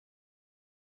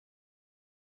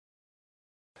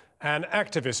An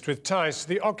activist with ties to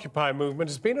the Occupy movement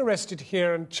has been arrested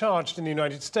here and charged in the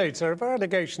United States over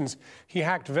allegations he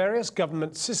hacked various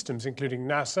government systems, including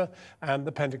NASA and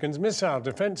the Pentagon's Missile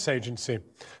Defense Agency.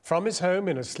 From his home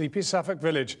in a sleepy Suffolk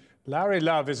village, Larry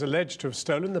Love is alleged to have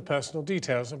stolen the personal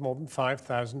details of more than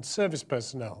 5,000 service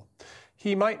personnel.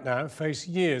 He might now face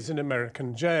years in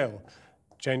American jail.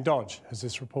 Jane Dodge has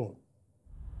this report.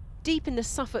 Deep in the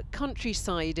Suffolk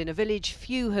countryside, in a village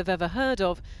few have ever heard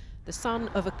of, the son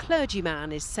of a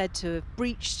clergyman is said to have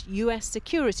breached US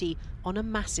security on a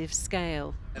massive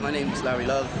scale. My name is Larry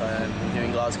Love. I'm here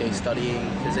in Glasgow studying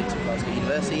physics at Glasgow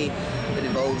University. Been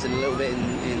involved in a little bit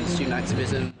in student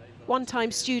activism.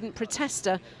 One-time student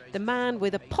protester, the man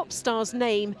with a pop star's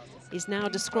name is now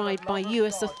described by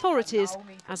US authorities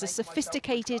as a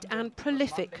sophisticated and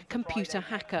prolific computer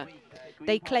hacker.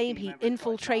 They claim he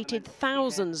infiltrated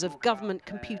thousands of government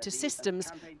computer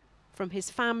systems from his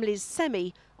family's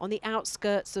semi on the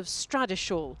outskirts of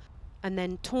Stradishall, and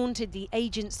then taunted the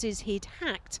agencies he'd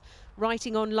hacked,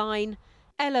 writing online,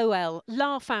 "LOL,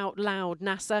 laugh out loud,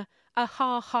 NASA,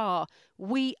 ha,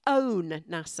 we own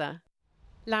NASA."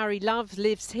 Larry Love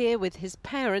lives here with his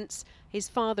parents. His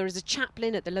father is a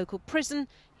chaplain at the local prison.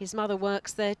 His mother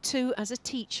works there too as a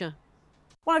teacher.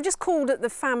 Well, I've just called at the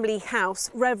family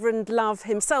house. Reverend Love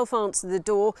himself answered the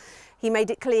door. He made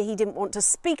it clear he didn't want to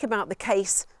speak about the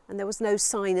case, and there was no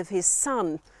sign of his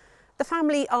son. The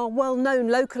family are well known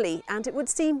locally, and it would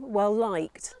seem well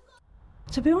liked.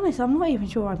 To be honest, I'm not even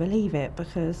sure I believe it,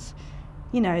 because,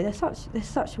 you know, there's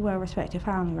such a well-respected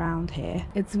family around here.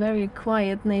 It's a very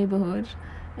quiet neighborhood,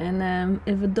 and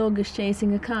if a dog is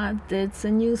chasing a cat, it's a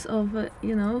news of,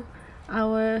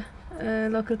 our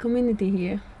local community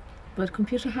here. But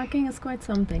computer hacking is quite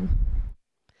something.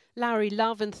 Larry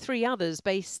Love and 3 others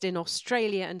based in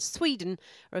Australia and Sweden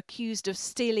are accused of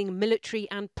stealing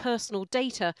military and personal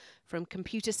data from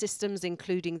computer systems,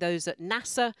 including those at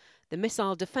NASA, the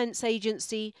Missile Defense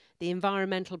Agency, the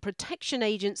Environmental Protection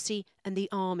Agency and the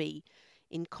Army.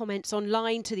 In comments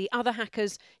online to the other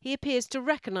hackers, he appears to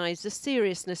recognise the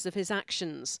seriousness of his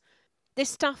actions. "This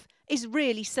stuff is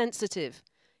really sensitive.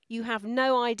 You have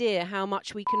no idea how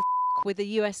much we can f*** with the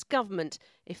US government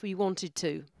if we wanted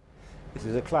to." This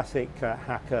is a classic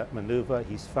hacker manoeuvre.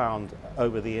 He's found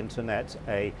over the internet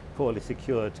a poorly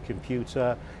secured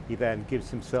computer. He then gives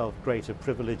himself greater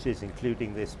privileges,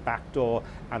 including this backdoor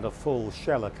and a full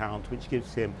shell account, which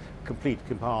gives him complete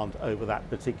command over that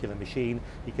particular machine.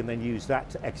 He can then use that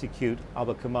to execute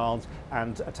other commands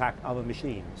and attack other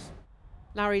machines.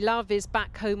 Larry Love is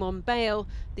back home on bail.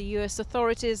 The US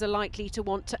authorities are likely to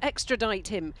want to extradite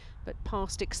him, but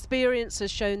past experience has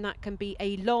shown that can be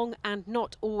a long and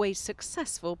not always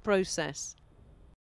successful process.